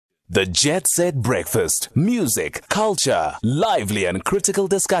The Jet Set Breakfast. Music, culture, lively and critical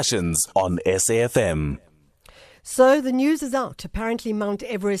discussions on SAFM. So the news is out. Apparently Mount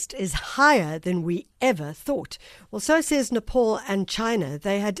Everest is higher than we ever thought. Well, so says Nepal and China.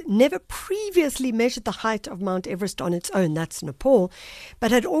 They had never previously measured the height of Mount Everest on its own, that's Nepal, but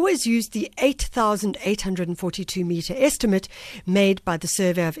had always used the 8,842 metre estimate made by the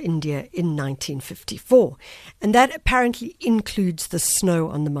Survey of India in 1954. And that apparently includes the snow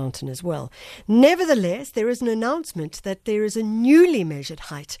on the mountain as well. Nevertheless, there is an announcement that there is a newly measured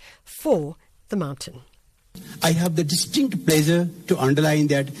height for the mountain. I have the distinct pleasure to underline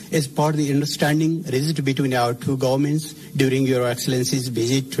that as part of the understanding reached between our two governments during Your Excellency's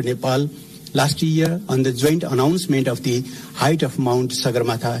visit to Nepal last year on the joint announcement of the height of Mount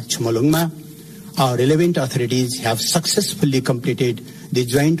Sagarmatha Chomolungma, our relevant authorities have successfully completed the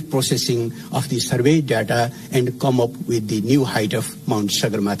joint processing of the survey data and come up with the new height of Mount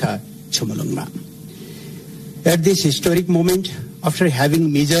Sagarmatha Chomolungma. At this historic moment, after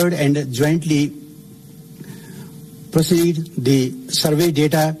having measured and jointly proceed the survey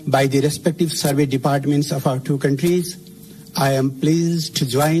data by the respective survey departments of our two countries, I am pleased to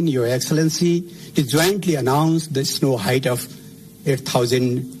join Your Excellency to jointly announce the snow height of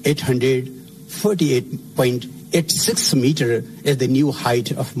 8,848.86 meter as the new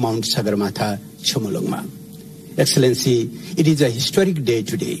height of Mount Sagarmatha Chomolungma. Excellency, it is a historic day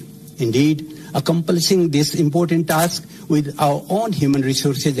today. Indeed, accomplishing this important task with our own human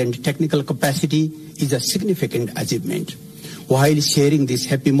resources and technical capacity is a significant achievement. While sharing this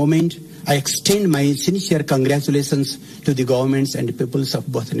happy moment, I extend my sincere congratulations to the governments and peoples of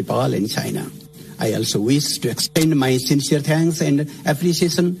both Nepal and China. I also wish to extend my sincere thanks and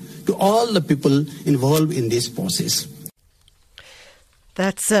appreciation to all the people involved in this process.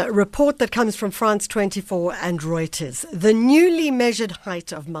 That's a report that comes from France 24 and Reuters. The newly measured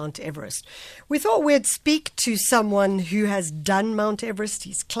height of Mount Everest. We thought we'd speak to someone who has done Mount Everest.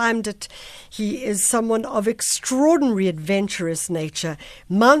 He's climbed it. He is someone of extraordinary adventurous nature.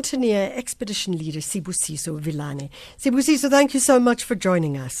 Mountaineer Expedition Leader SIBUSISO VILANE. SIBUSISO, thank you so much for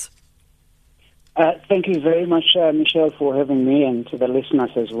joining us. Thank you very much, Michelle, for having me, and to the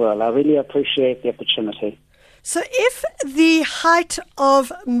listeners as well. I really appreciate the opportunity. So if the height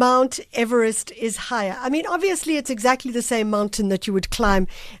of Mount Everest is higher, I mean, obviously it's exactly the same mountain that you would climb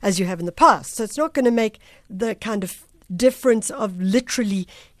as you have in the past. So it's not going to make the kind of difference of literally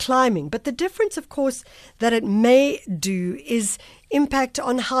climbing. But the difference, of course, that it may do is impact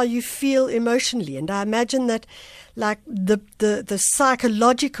on how you feel emotionally. And I imagine that like the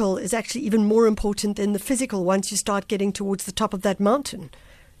psychological is actually even more important than the physical once you start getting towards the top of that mountain.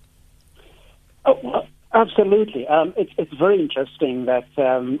 Oh, well, absolutely. It's very interesting that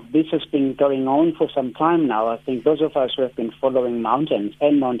this has been going on for some time now. I think those of us who have been following mountains,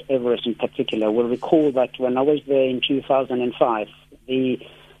 and Mount Everest in particular, will recall that when I was there in 2005,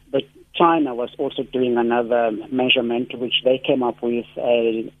 China was also doing another measurement, which they came up with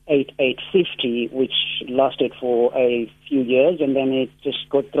a 8850, which lasted for a few years, and then it just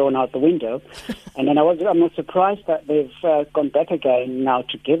got thrown out the window. And then I'm not surprised that they've gone back again now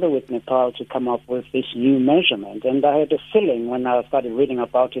together with Nepal to come up with this new measurement. And I had a feeling when I started reading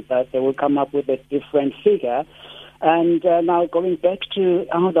about it that they will come up with a different figure. And now going back to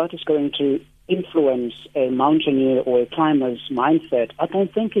how that is going to influence a mountaineer or a climber's mindset, I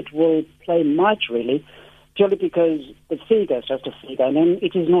don't think it will play much really, purely because the figure is just a figure, and then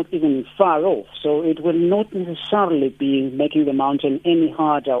it is not even far off. So it will not necessarily be making the mountain any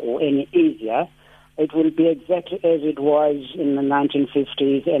harder or any easier. It will be exactly as it was in the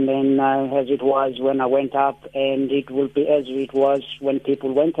 1950s, and then as it was when I went up, and it will be as it was when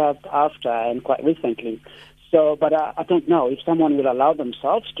people went up after and quite recently. So, but I don't know if someone will allow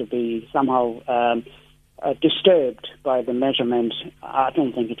themselves to be somehow disturbed by the measurement. I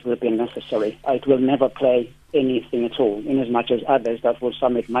don't think it will be necessary. It will never play anything at all, in as much as others that will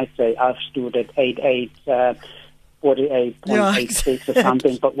summit might say, I've stood at 48.86 or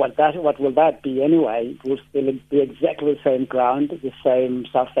something. But what will that be anyway? It will still be exactly the same ground, the same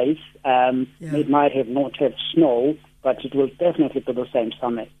surface. It might not have snow, but it will definitely be the same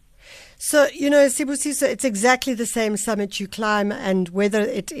summit. So, SIBUSISO, it's exactly the same summit you climb, and whether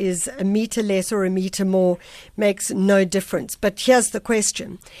it is a meter less or a meter more makes no difference. But here's the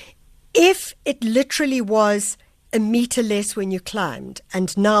question. If it literally was a meter less when you climbed,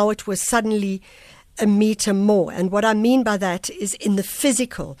 and now it was suddenly a meter more, and what I mean by that is in the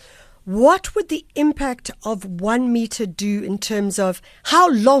physical, what would the impact of 1 meter do in terms of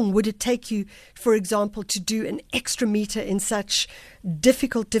how long would it take you, for example, to do an extra meter in such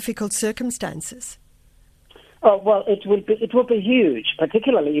difficult circumstances? Oh, well, it will be huge,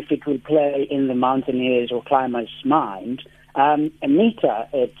 particularly if it will play in the mountaineers or climbers' mind. A meter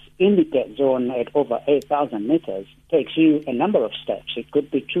in the dead zone at over 8,000 meters takes you a number of steps. It could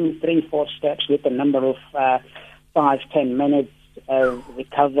be 2, 3, 4 steps with a number of 5, 10 minutes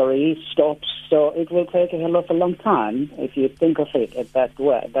recovery stops. So it will take a hell of a long time if you think of it at that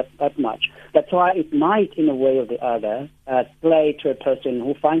way, that much. That's why it might, in a way or the other, play to a person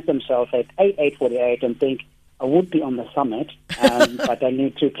who finds themselves at 8:48 and think, I would be on the summit, but I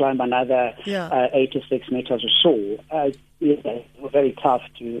need to climb another 86 meters or so. It's very tough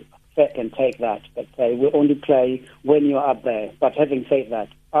to accept and take that, but we only play when you're up there. But having said that,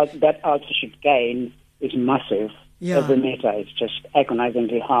 that altitude gain is massive. Yeah. Every meter is just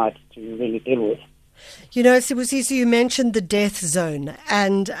agonizingly hard to really deal with. You know, SIBUSISO, you mentioned the death zone,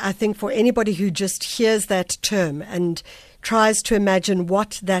 and I think for anybody who just hears that term and tries to imagine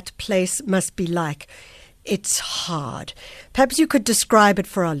what that place must be like, it's hard. Perhaps you could describe it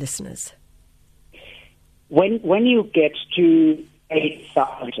for our listeners. When you get to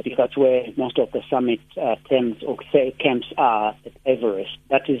 8,000, because that's where most of the summit camps are at Everest,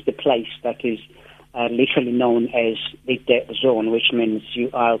 that is the place that is literally known as the death zone, which means you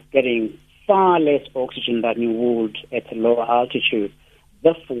are getting far less oxygen than you would at a lower altitude.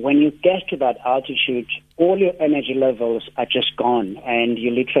 Therefore, when you get to that altitude, all your energy levels are just gone, and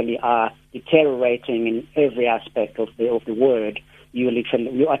you literally are deteriorating in every aspect of the word. You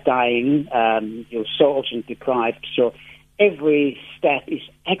are dying. You're so oxygen deprived. So every step is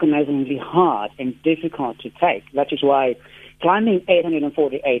agonizingly hard and difficult to take. That is why climbing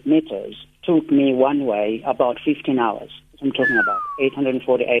 848 meters took me one way about 15 hours. I'm talking about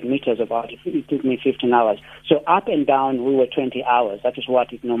 848 meters of altitude. It took me 15 hours. So up and down, we were 20 hours. That is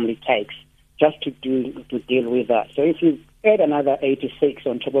what it normally takes just to deal with that. So if you add another 86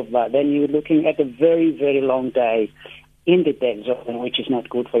 on top of that, then you're looking at a very, very long day in the dead zone, which is not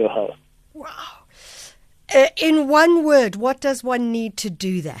good for your health. Wow. In one word, what does one need to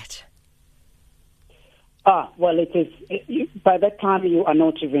do that? Well, by that time you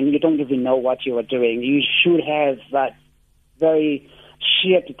don't even know what you are doing. You should have that very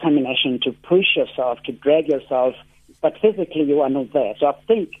sheer determination to push yourself, to drag yourself, but physically you are not there. So I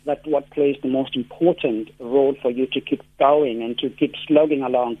think that what plays the most important role for you to keep going and to keep slogging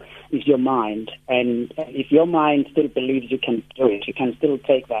along is your mind. And if your mind still believes you can do it, you can still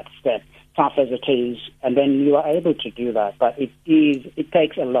take that step, tough as it is, and then you are able to do that. But it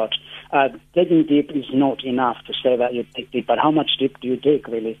takes a lot. Digging deep is not enough to say that you dig deep, but how much deep do you dig,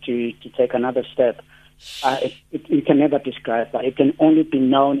 really, to take another step? You can never describe that. It can only be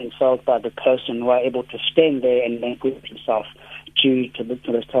known and felt by the person who are able to stand there and then put himself to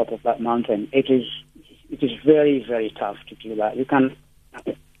the top of that mountain. It is very, very tough to do that. You can.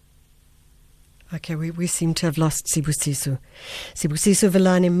 Okay, we seem to have lost SIBUSISO. SIBUSISO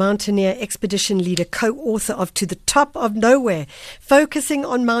VILANE, Mountaineer Expedition Leader, co-author of To the Top of Nowhere, focusing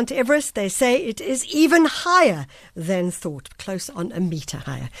on Mount Everest. They say it is even higher than thought, close on a meter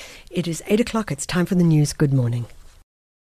higher. It is 8 o'clock. It's time for the news. Good morning.